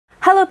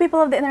Hello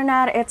people of the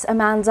internet, it's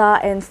Amanda,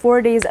 and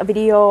for today's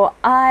video,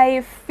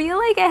 I feel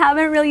like I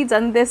haven't really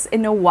done this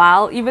in a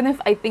while, even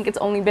if I think it's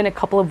only been a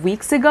couple of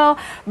weeks ago,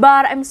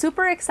 but I'm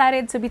super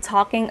excited to be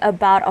talking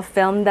about a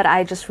film that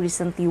I just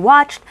recently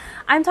watched.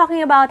 I'm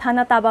talking about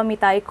Hanataba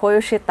Mitai Koi o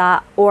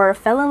Shita, or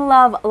Fell in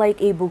Love Like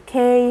a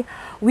Bouquet,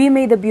 We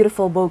Made a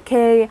Beautiful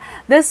Bouquet.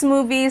 This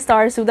movie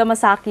stars Suda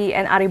Masaki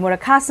and Arimura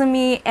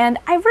Kasumi, and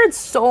I've heard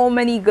so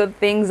many good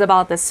things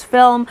about this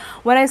film.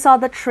 When I saw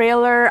the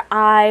trailer,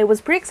 I was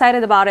pretty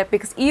excited about it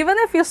because even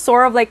if you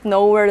sort of like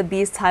know where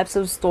these types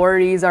of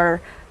stories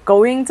are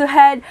going to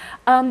head,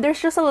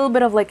 there's just a little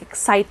bit of like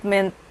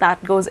excitement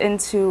that goes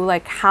into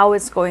like how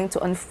it's going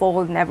to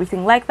unfold and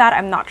everything like that.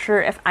 I'm not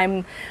sure if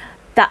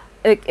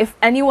if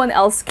anyone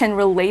else can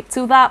relate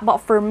to that, but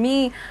for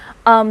me,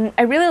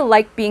 I really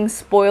like being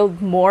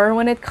spoiled more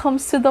when it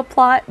comes to the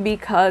plot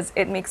because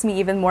it makes me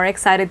even more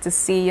excited to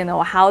see, you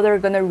know, how they're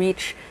gonna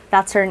reach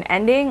that certain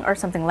ending or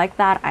something like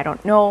that. I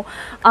don't know.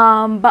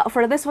 But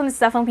for this one, it's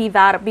definitely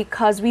that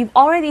because we've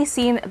already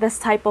seen this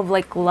type of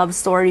like love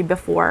story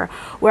before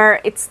where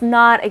it's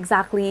not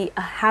exactly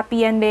a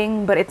happy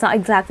ending, but it's not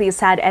exactly a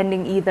sad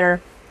ending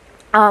either.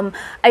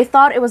 I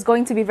thought it was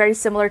going to be very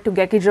similar to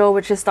Gekijo,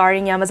 which is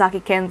starring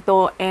Yamazaki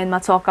Kento and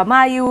Matsuoka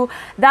Mayu.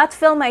 That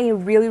film I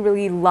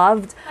really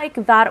loved.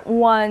 Like that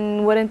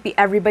one wouldn't be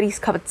everybody's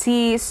cup of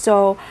tea,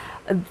 so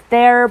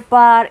there.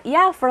 But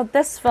yeah, for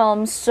this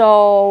film,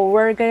 so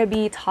we're gonna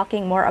be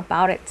talking more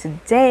about it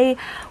today.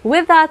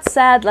 With that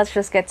said, let's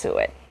just get to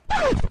it.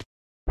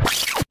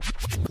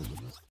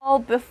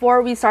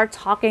 Before we start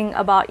talking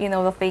about, you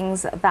know, the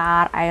things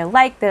that I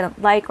like,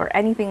 didn't like, or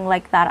anything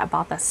like that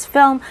about this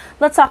film,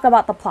 let's talk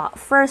about the plot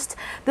first.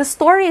 The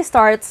story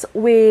starts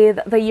with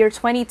the year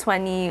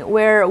 2020,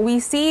 where we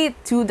see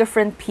two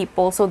different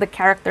people. So the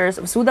characters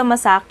of Suda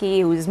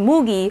Masaki, who is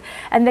Mugi,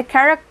 and the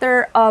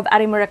character of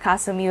Arimura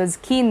Kasumi, who is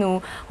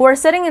Kinu, who are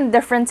sitting in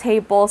different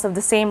tables of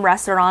the same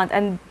restaurant,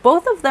 and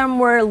both of them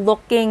were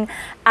looking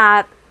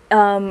at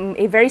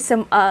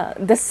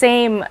the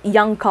same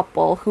young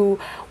couple who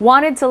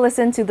wanted to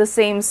listen to the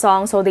same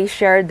song, so they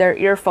shared their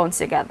earphones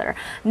together.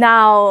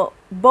 Now,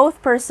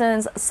 both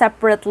persons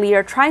separately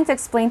are trying to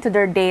explain to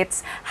their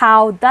dates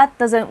how that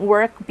doesn't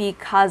work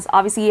because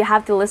obviously you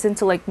have to listen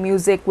to like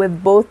music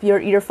with both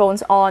your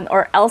earphones on,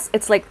 or else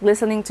it's like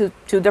listening to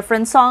two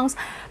different songs,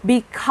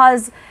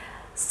 because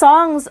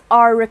songs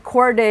are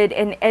recorded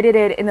and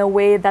edited in a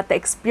way that the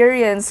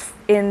experience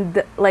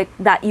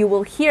that you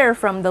will hear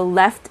from the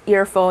left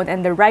earphone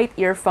and the right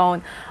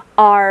earphone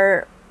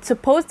are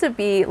supposed to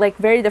be like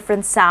very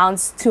different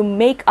sounds to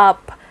make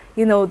up,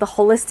 you know, the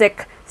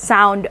holistic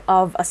sound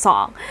of a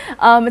song.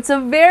 It's a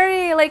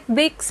very, like,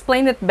 they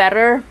explained it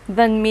better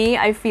than me,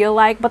 I feel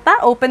like, but that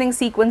opening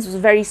sequence was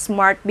very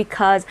smart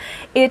because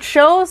it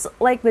shows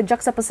like the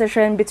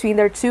juxtaposition between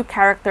their two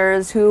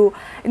characters who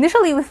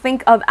initially we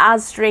think of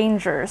as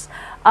strangers,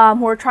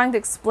 who are trying to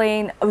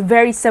explain a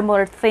very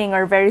similar thing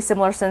or very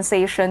similar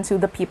sensation to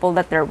the people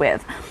that they're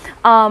with.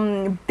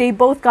 They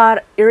both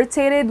got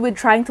irritated with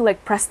trying to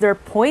like press their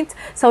point,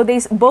 so they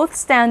both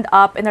stand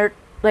up and are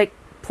like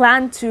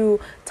plan to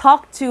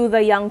talk to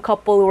the young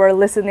couple who are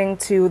listening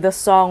to the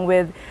song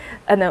with,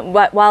 and then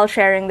while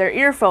sharing their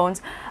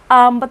earphones.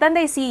 But then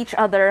they see each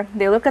other,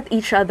 they look at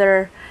each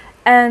other,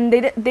 and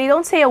they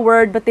don't say a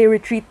word, but they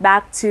retreat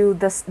back to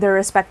their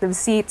respective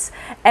seats.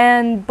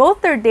 And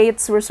both their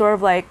dates were sort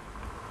of like,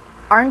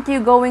 aren't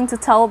you going to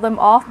tell them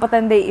off? But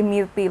then they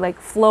immediately like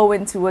flow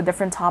into a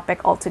different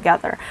topic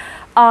altogether.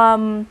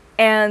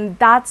 And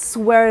that's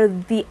where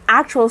the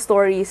actual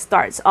story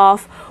starts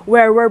off,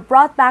 where we're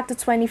brought back to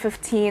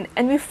 2015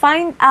 and we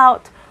find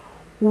out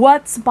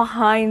what's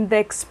behind the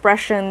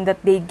expression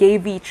that they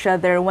gave each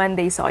other when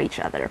they saw each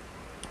other.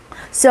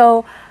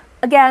 So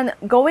again,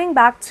 going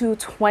back to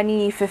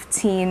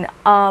 2015,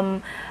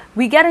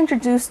 we get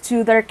introduced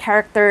to their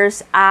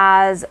characters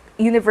as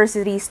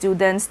university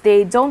students.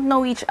 They don't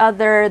know each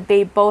other.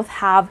 They both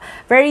have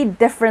very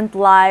different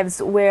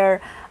lives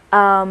where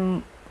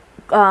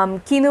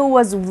Kinu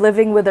was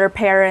living with her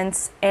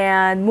parents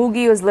and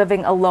Mugi was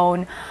living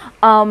alone.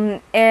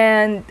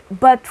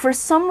 But for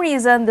some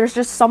reason, there's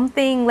just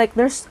something like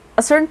there's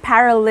a certain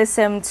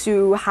parallelism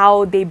to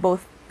how they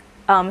both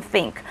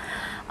think.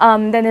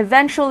 Then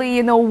eventually,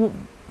 you know,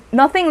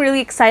 nothing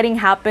really exciting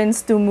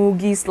happens to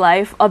Mugi's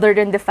life other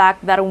than the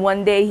fact that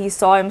one day he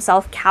saw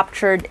himself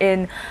captured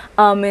in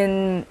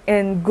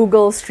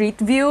Google Street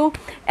View,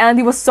 and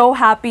he was so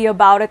happy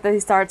about it that he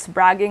starts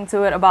bragging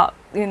to it about,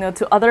 you know,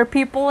 to other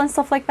people and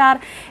stuff like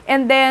that.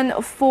 And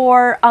then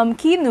for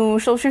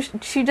Kinu, so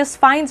she just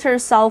finds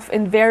herself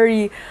in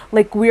very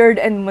like weird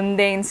and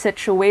mundane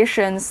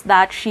situations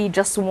that she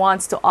just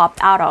wants to opt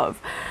out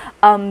of.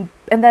 And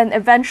then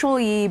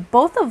eventually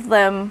both of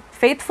them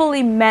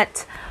faithfully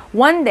met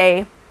one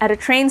day at a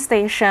train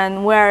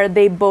station where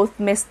they both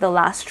missed the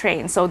last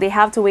train, so they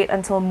have to wait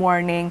until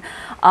morning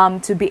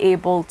to be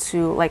able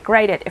to like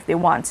ride it if they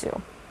want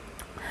to.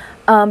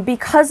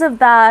 Because of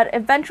that,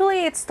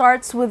 eventually it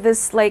starts with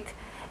this like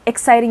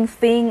exciting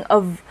thing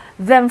of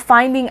them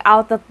finding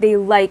out that they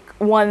like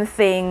one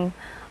thing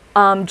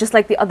just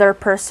like the other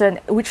person,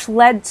 which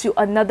led to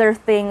another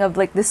thing of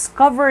like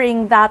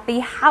discovering that they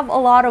have a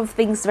lot of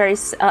things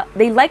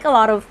they like a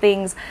lot of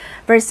things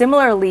very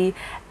similarly.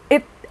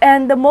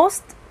 And the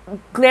most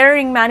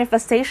glaring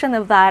manifestation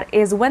of that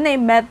is when they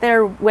met,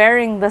 they're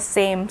wearing the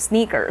same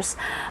sneakers.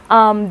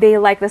 They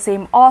like the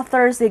same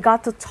authors. They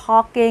got to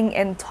talking,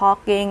 and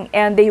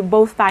they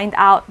both find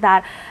out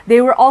that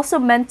they were also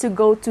meant to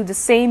go to the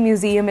same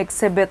museum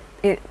exhibit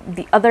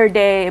the other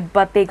day,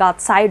 but they got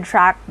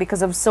sidetracked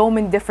because of so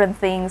many different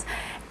things.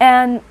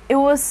 And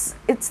it's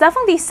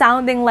definitely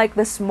sounding like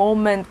this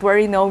moment where,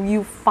 you know,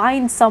 you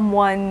find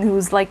someone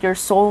who's like your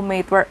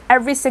soulmate, where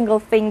every single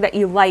thing that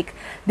you like,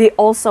 they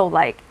also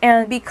like.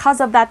 And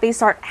because of that, they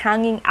start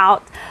hanging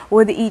out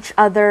with each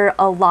other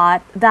a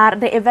lot,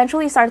 that they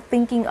eventually start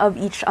thinking of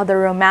each other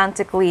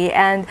romantically.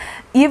 And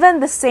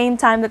even the same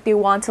time that they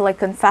want to like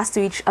confess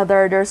to each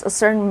other, there's a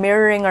certain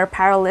mirroring or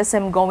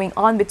parallelism going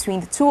on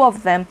between the two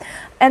of them.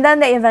 And then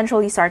they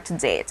eventually start to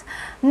date.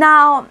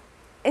 Now,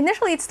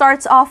 initially, it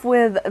starts off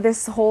with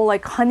this whole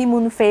like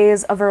honeymoon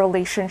phase of a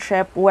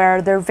relationship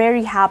where they're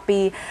very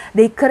happy.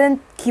 They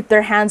couldn't keep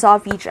their hands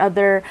off each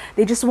other.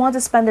 They just want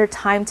to spend their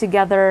time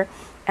together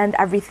and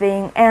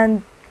everything.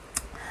 And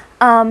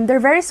they're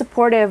very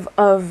supportive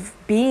of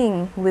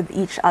being with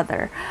each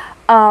other.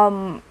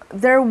 There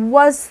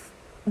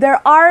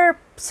are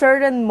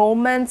certain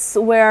moments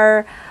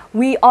where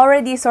we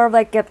already sort of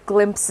like get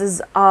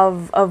glimpses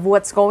of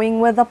what's going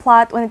with the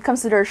plot when it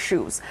comes to their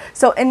shoes.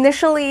 So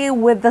initially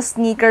with the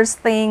sneakers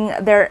thing,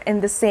 they're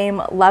in the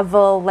same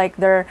level, like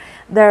they're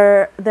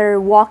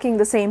walking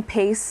the same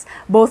pace,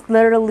 both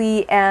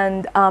literally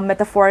and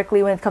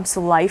metaphorically when it comes to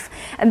life.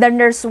 And then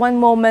there's one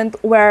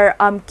moment where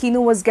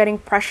Kinu was getting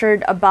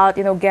pressured about,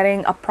 you know,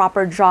 getting a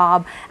proper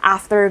job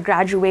after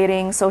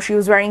graduating, so she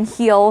was wearing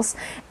heels.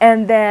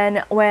 And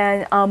then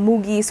when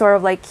Mugi sort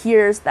of like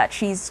hears that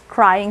she's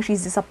crying,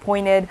 she's disappointed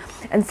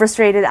and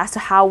frustrated as to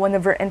how one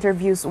of her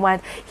interviews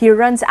went, he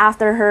runs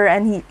after her,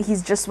 and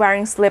he's just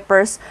wearing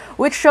slippers,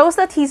 which shows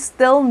that he's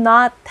still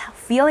not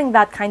feeling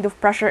that kind of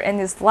pressure in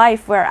his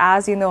life,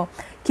 whereas, you know,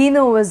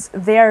 Kino was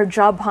there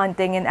job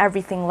hunting and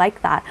everything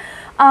like that.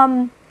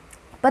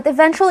 But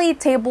eventually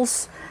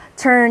tables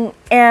turn,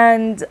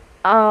 and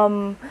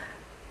Mugi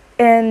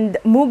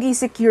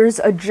secures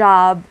a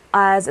job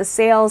as a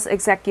sales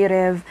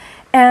executive,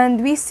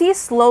 and we see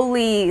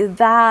slowly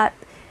that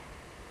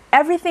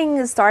everything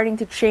is starting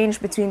to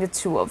change between the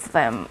two of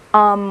them.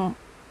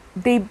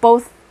 They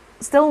both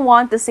still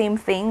want the same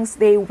things.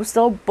 They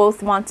still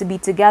both want to be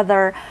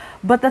together.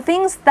 But the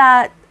things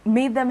that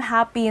made them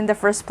happy in the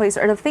first place,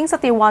 or the things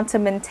that they want to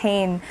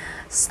maintain,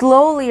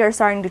 slowly are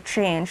starting to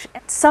change.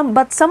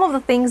 But some of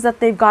the things that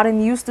they've gotten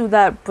used to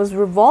that was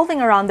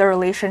revolving around their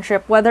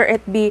relationship, whether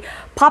it be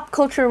pop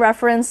culture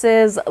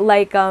references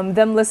like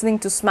them listening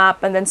to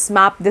SMAP and then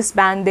SMAP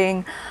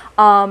disbanding,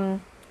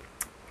 and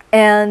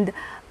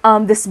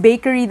this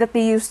bakery that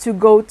they used to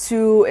go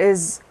to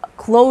is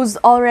closed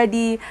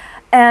already,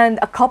 and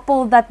a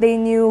couple that they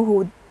knew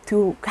who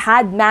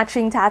had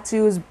matching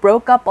tattoos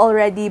broke up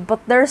already,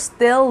 but they're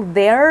still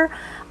there.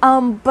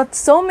 But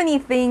so many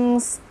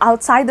things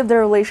outside of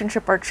their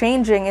relationship are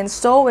changing, and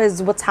so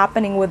is what's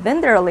happening within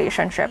their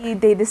relationship.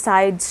 They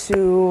decide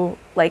to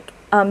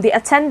they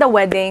attend the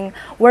wedding,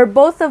 where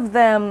both of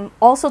them,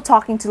 also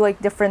talking to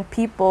like different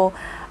people,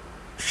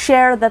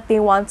 share that they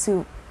want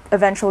to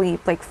eventually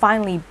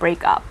finally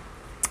break up.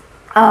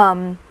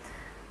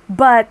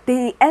 But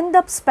they end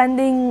up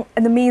spending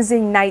an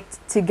amazing night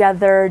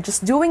together,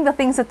 just doing the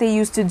things that they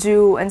used to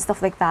do and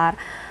stuff like that.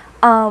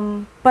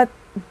 But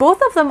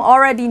both of them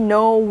already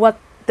know what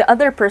the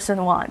other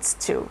person wants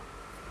to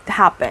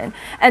happen.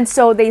 And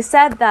so they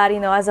said that,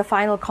 as a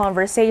final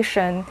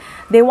conversation,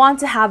 they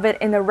want to have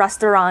it in a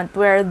restaurant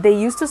where they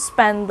used to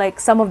spend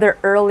some of their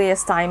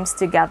earliest times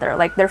together,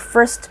 like their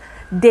first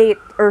date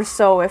or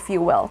so, if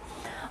you will.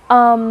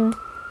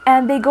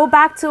 And they go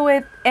back to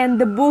it, and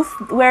the booth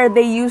where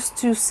they used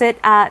to sit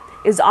at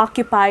is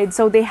occupied,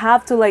 so they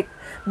have to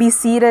be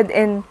seated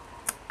in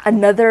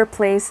another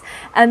place.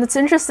 And what's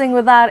interesting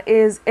with that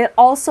is it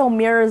also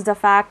mirrors the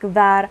fact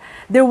that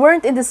they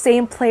weren't in the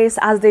same place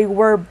as they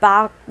were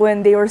back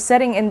when they were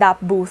sitting in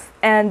that booth,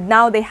 and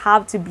now they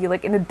have to be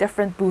in a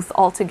different booth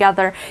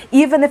altogether.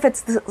 Even if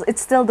it's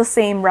still the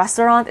same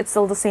restaurant, it's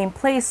still the same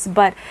place,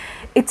 but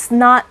it's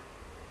not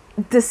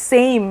the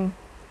same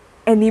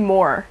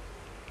anymore,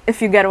 if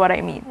you get what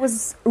I mean. It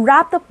was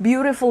wrapped up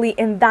beautifully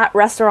in that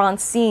restaurant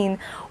scene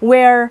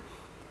where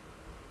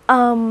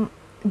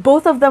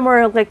both of them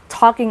were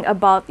talking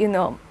about,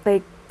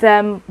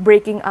 them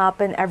breaking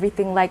up and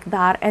everything like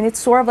that. And it's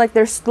sort of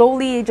they're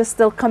slowly just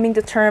still coming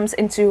to terms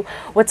into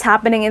what's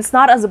happening. It's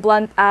not as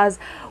blunt as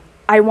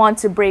I want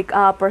to break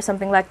up or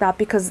something like that,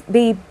 because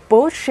they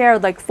both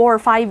shared 4 or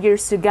 5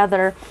 years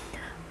together.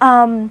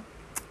 And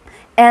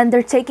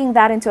they're taking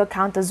that into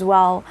account as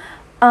well.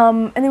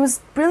 And it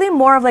was really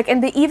more of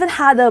and they even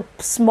had a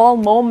small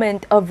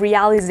moment of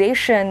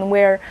realization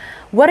where,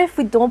 what if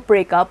we don't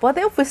break up? What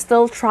if we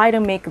still try to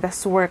make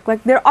this work?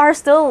 There are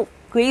still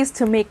ways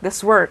to make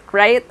this work,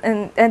 right?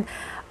 And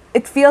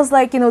it feels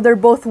like, you know, they're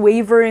both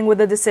wavering with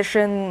the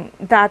decision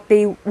that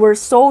they were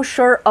so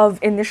sure of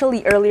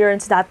initially earlier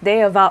into that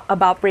day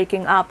about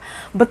breaking up.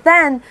 But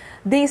then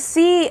they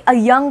see a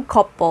young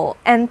couple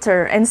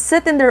enter and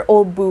sit in their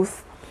old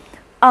booth,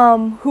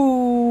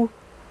 who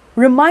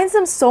reminds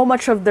them so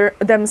much of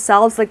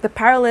themselves. Like the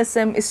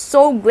parallelism is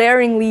so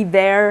glaringly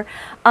there.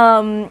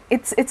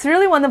 It's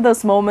really one of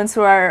those moments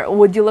where,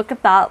 would you look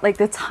at that, like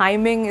the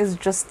timing is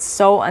just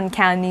so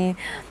uncanny.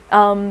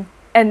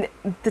 And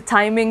the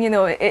timing, you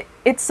know,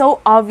 it's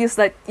so obvious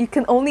that you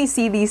can only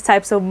see these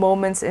types of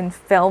moments in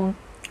film,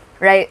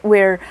 right?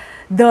 Where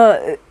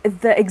the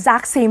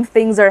exact same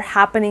things are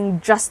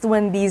happening just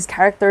when these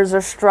characters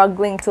are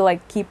struggling to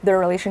like keep their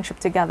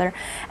relationship together.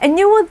 And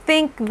you would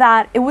think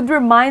that it would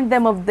remind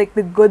them of like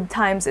the good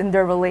times in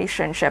their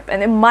relationship,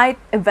 and it might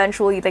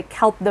eventually like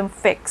help them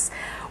fix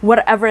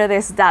whatever it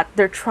is that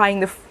they're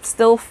trying to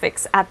still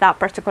fix at that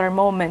particular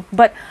moment.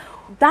 But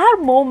that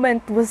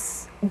moment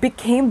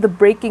became the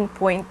breaking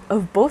point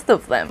of both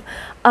of them.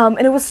 And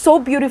it was so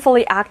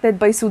beautifully acted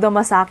by Suda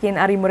Masaki and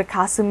Arimura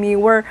Kasumi,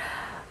 where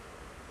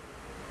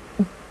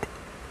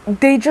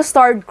they just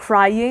started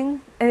crying.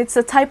 And it's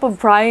a type of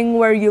crying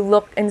where you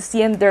look and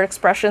see in their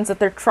expressions that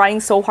they're trying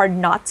so hard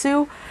not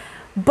to.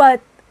 But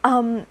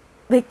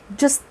like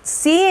just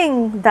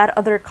seeing that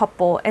other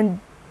couple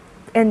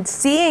and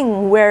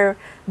seeing where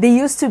they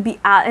used to be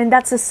at, and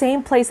that's the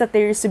same place that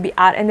they used to be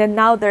at, and then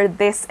now they're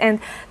this, and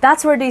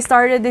that's where they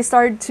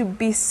started to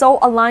be so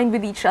aligned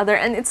with each other.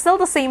 And it's still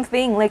the same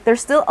thing, like they're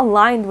still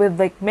aligned with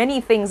like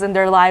many things in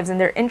their lives and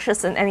their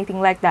interests and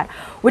anything like that,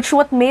 which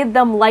what made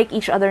them like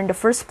each other in the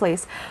first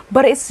place.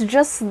 But it's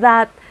just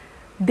that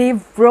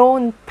they've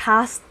grown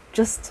past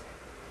just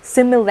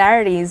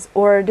similarities,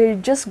 or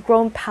they've just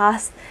grown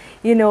past,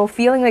 you know,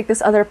 feeling like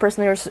this other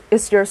person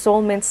is your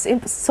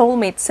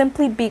soulmate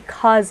simply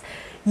because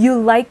you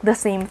like the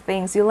same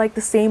things, you like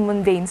the same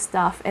mundane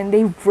stuff, and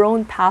they've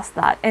grown past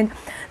that. And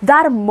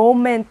that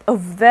moment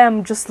of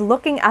them just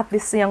looking at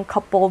this young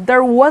couple,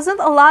 there wasn't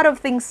a lot of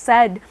things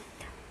said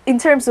in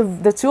terms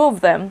of the two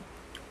of them.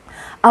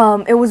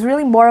 It was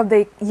really more of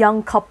the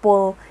young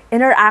couple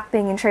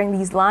interacting and sharing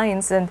these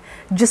lines, and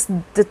just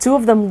the two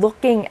of them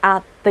looking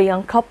at the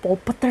young couple.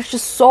 But there's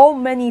just so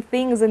many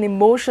things and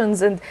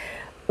emotions, and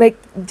like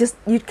just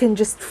you can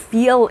just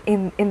feel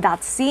in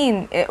that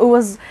scene. It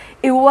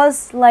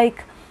was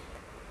like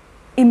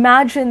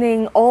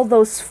imagining all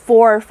those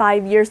 4 or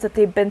 5 years that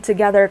they've been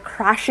together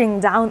crashing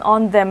down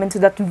on them into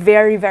that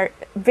very, very,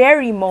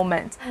 very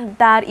moment.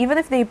 That even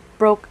if they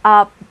broke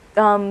up,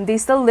 they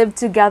still lived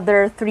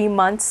together 3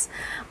 months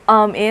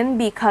in,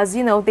 because,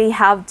 you know, they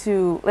have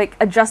to, like,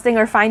 adjusting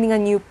or finding a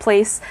new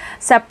place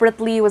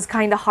separately was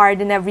kind of hard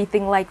and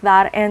everything like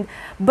that.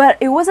 But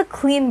it was a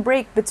clean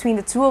break between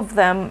the two of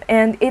them,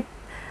 and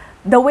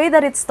the way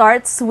that it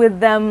starts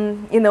with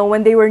them, you know,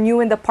 when they were new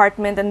in the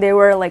apartment and they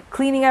were like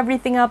cleaning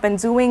everything up and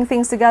doing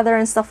things together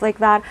and stuff like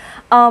that,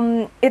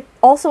 it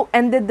also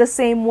ended the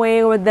same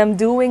way, with them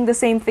doing the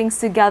same things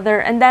together,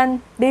 and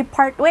then they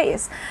part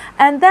ways.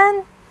 And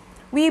then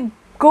we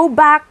go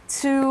back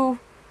to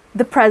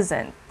the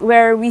present,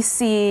 where we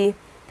see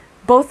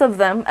both of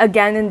them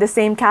again in the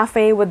same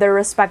cafe with their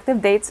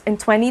respective dates in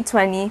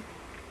 2020,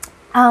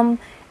 and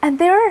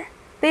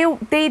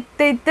they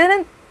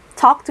didn't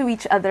talk to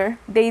each other.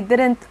 They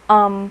didn't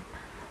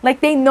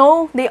like,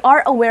 they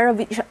are aware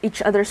of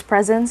each other's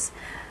presence.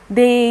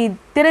 They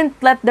didn't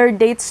let their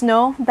dates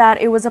know that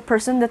it was a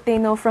person that they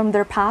know from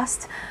their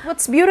past.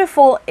 What's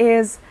beautiful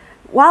is,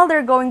 while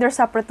they're going their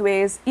separate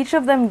ways, each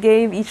of them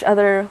gave each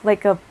other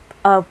like a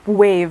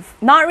wave.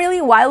 Not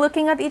really while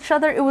looking at each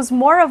other. It was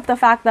more of the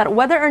fact that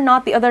whether or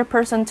not the other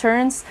person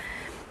turns,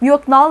 you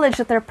acknowledge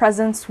that their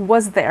presence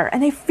was there.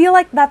 And I feel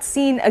like that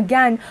scene,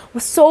 again,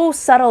 was so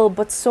subtle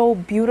but so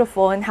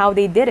beautiful in how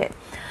they did it.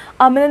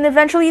 And then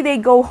eventually they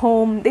go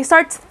home. They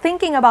start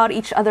thinking about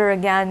each other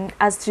again,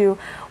 as to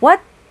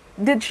what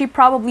did she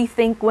probably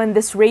think when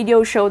this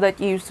radio show that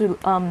you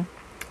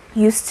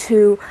used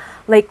to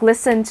like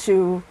listen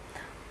to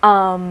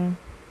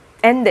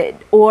ended,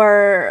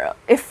 or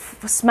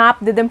if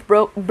SMAP didn't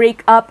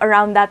break up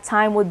around that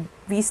time, would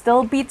we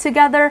still be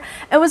together?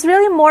 It was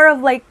really more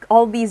of like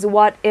all these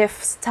what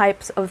ifs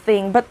types of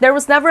thing, but there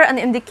was never an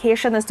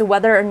indication as to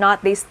whether or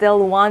not they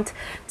still want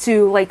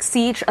to like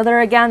see each other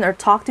again or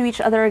talk to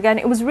each other again.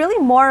 It was really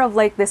more of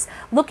like this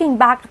looking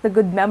back at the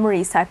good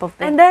memories type of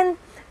thing. And then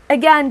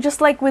again,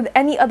 just like with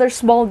any other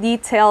small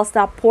details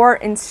that pour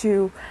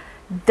into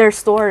their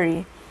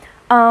story,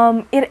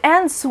 it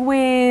ends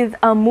with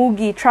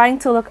Mugi trying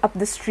to look up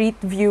the street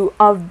view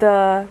of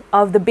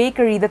the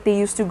bakery that they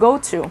used to go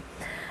to.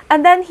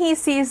 And then he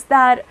sees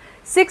that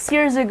 6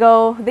 years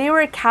ago, they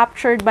were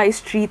captured by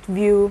street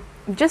view,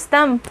 just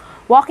them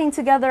walking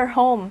together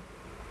home,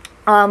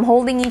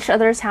 holding each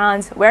other's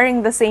hands,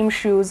 wearing the same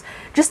shoes,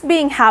 just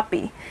being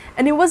happy.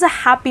 And it was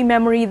a happy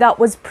memory that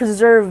was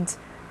preserved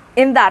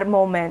in that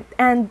moment.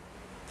 And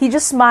he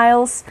just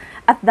smiles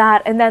at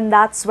that, and then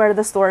that's where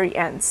the story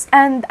ends.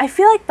 And I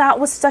feel like that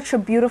was such a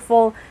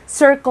beautiful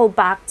circle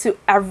back to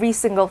every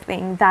single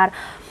thing, that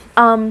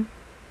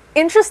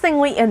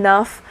interestingly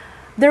enough,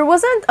 there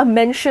wasn't a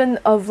mention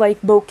of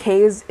like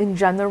bouquets in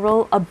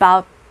general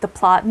about the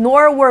plot,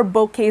 nor were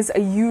bouquets a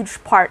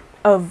huge part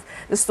of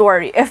the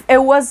story. If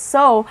it was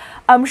so,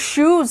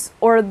 shoes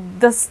or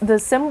the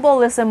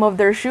symbolism of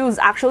their shoes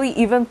actually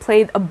even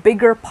played a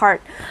bigger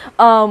part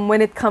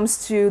when it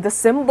comes to the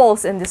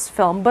symbols in this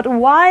film. But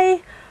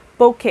why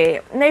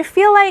bouquet? And I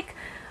feel like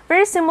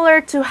very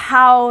similar to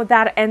how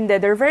that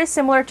ended, or very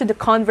similar to the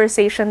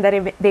conversation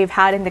that they've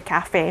had in the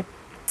cafe.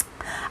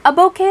 A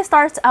bouquet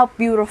starts out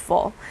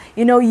beautiful.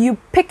 You know, you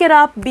pick it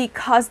up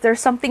because there's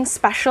something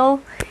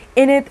special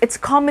in it. It's a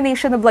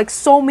combination of like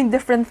so many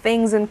different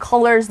things and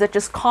colors that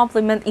just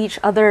complement each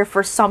other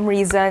for some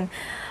reason.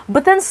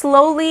 But then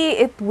slowly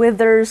it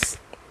withers,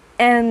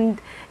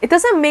 and it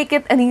doesn't make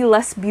it any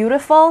less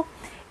beautiful.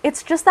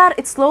 It's just that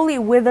it slowly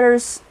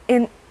withers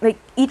in like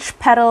each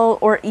petal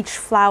or each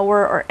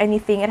flower or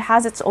anything. It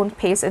has its own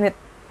pace, and it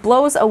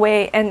blows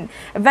away and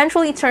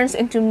eventually turns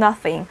into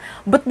nothing.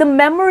 But the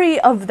memory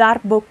of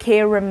that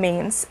bouquet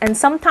remains, and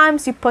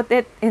sometimes you put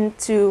it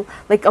into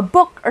like a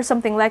book or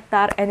something like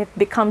that, and it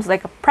becomes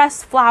like a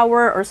pressed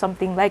flower or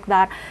something like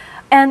that,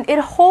 and it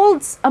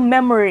holds a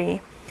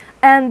memory.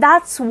 And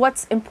that's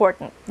what's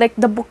important. Like,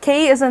 the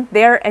bouquet isn't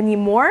there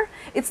anymore.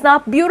 It's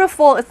not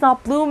beautiful, it's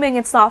not blooming,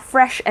 it's not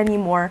fresh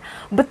anymore.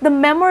 But the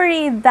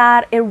memory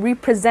that it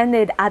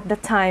represented at the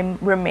time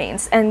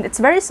remains. And it's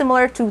very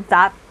similar to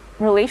that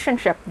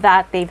relationship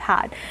that they've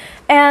had.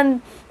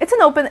 And it's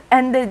an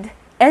open-ended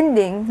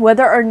ending.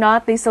 Whether or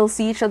not they still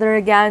see each other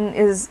again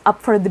is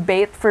up for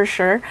debate for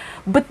sure.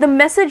 But the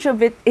message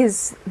of it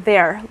is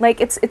there. Like,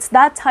 it's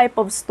that type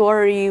of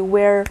story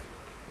where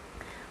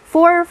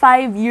 4 or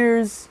 5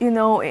 years, you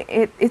know,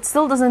 it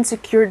still doesn't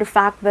secure the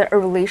fact that a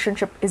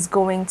relationship is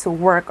going to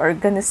work or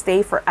gonna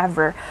stay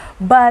forever.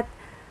 But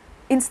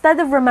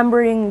instead of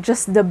remembering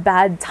just the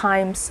bad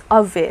times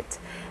of it,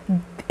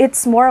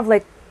 it's more of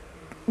like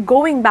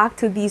going back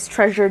to these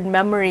treasured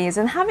memories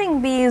and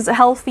having these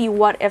healthy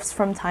what ifs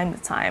from time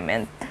to time.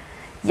 And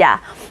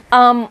yeah,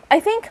 I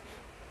think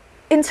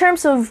in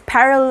terms of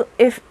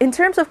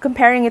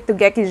comparing it to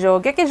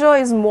Gekijo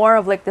is more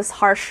of like this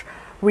harsh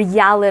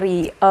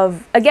reality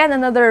of, again,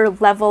 another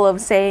level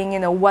of saying, you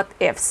know, what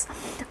ifs.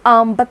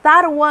 But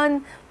that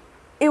one,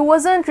 it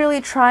wasn't really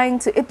trying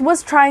to, it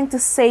was trying to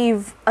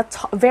save a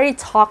very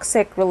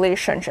toxic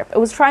relationship. It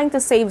was trying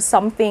to save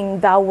something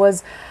that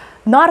was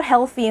not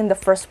healthy in the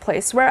first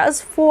place.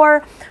 Whereas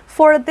for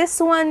this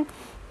one,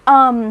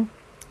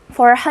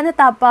 for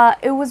Hanataba,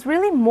 it was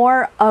really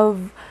more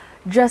of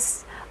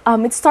just,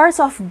 it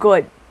starts off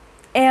good,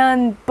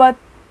 but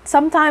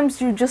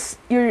sometimes you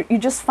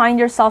just find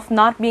yourself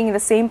not being in the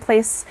same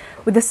place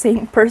with the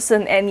same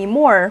person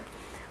anymore,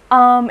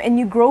 and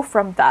you grow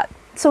from that.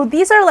 So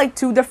these are like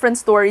two different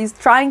stories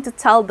trying to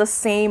tell the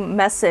same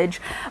message,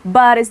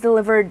 but it's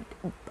delivered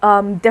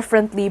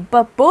differently.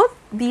 But both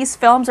these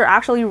films are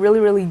actually really,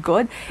 really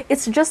good.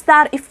 It's just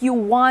that if you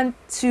want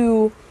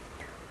to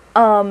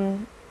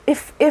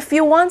if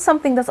you want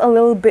something that's a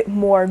little bit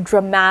more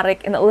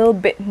dramatic and a little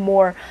bit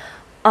more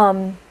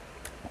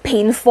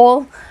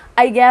painful,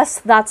 I guess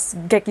that's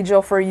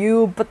Gekijo for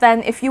you. But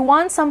then if you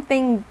want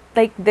something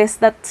like this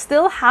that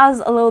still has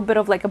a little bit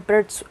of like a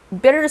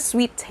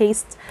bittersweet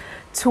taste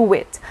to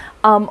it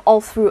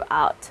all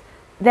throughout,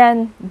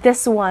 then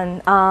this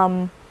one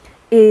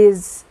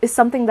is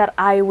something that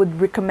I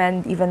would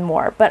recommend even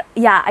more. But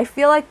yeah, I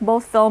feel like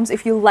both films,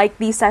 if you like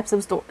these types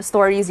of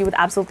stories, you would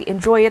absolutely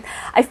enjoy it.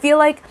 I feel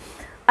like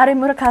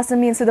Arimura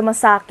Kasumi and Suda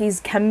Masaki's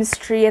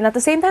chemistry, and at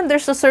the same time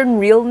there's a certain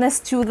realness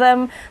to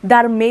them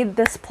that made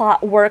this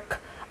plot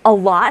work a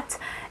lot.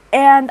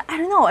 And I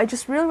don't know, I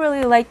just really,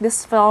 really like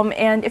this film.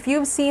 And if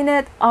you've seen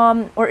it,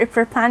 or if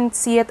you're planning to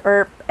see it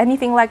or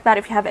anything like that,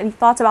 if you have any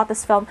thoughts about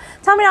this film,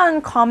 tell me down in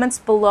the comments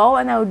below,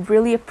 and I would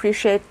really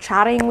appreciate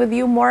chatting with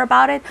you more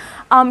about it.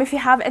 If you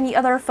have any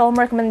other film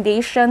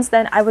recommendations,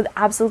 then I would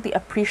absolutely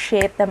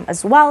appreciate them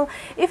as well.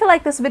 If you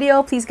like this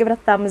video, please give it a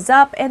thumbs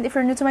up. And if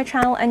you're new to my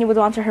channel and you would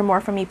want to hear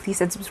more from me, please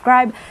hit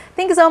subscribe.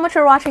 Thank you so much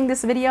for watching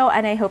this video,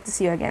 and I hope to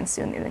see you again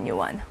soon in a new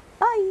one.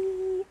 Bye!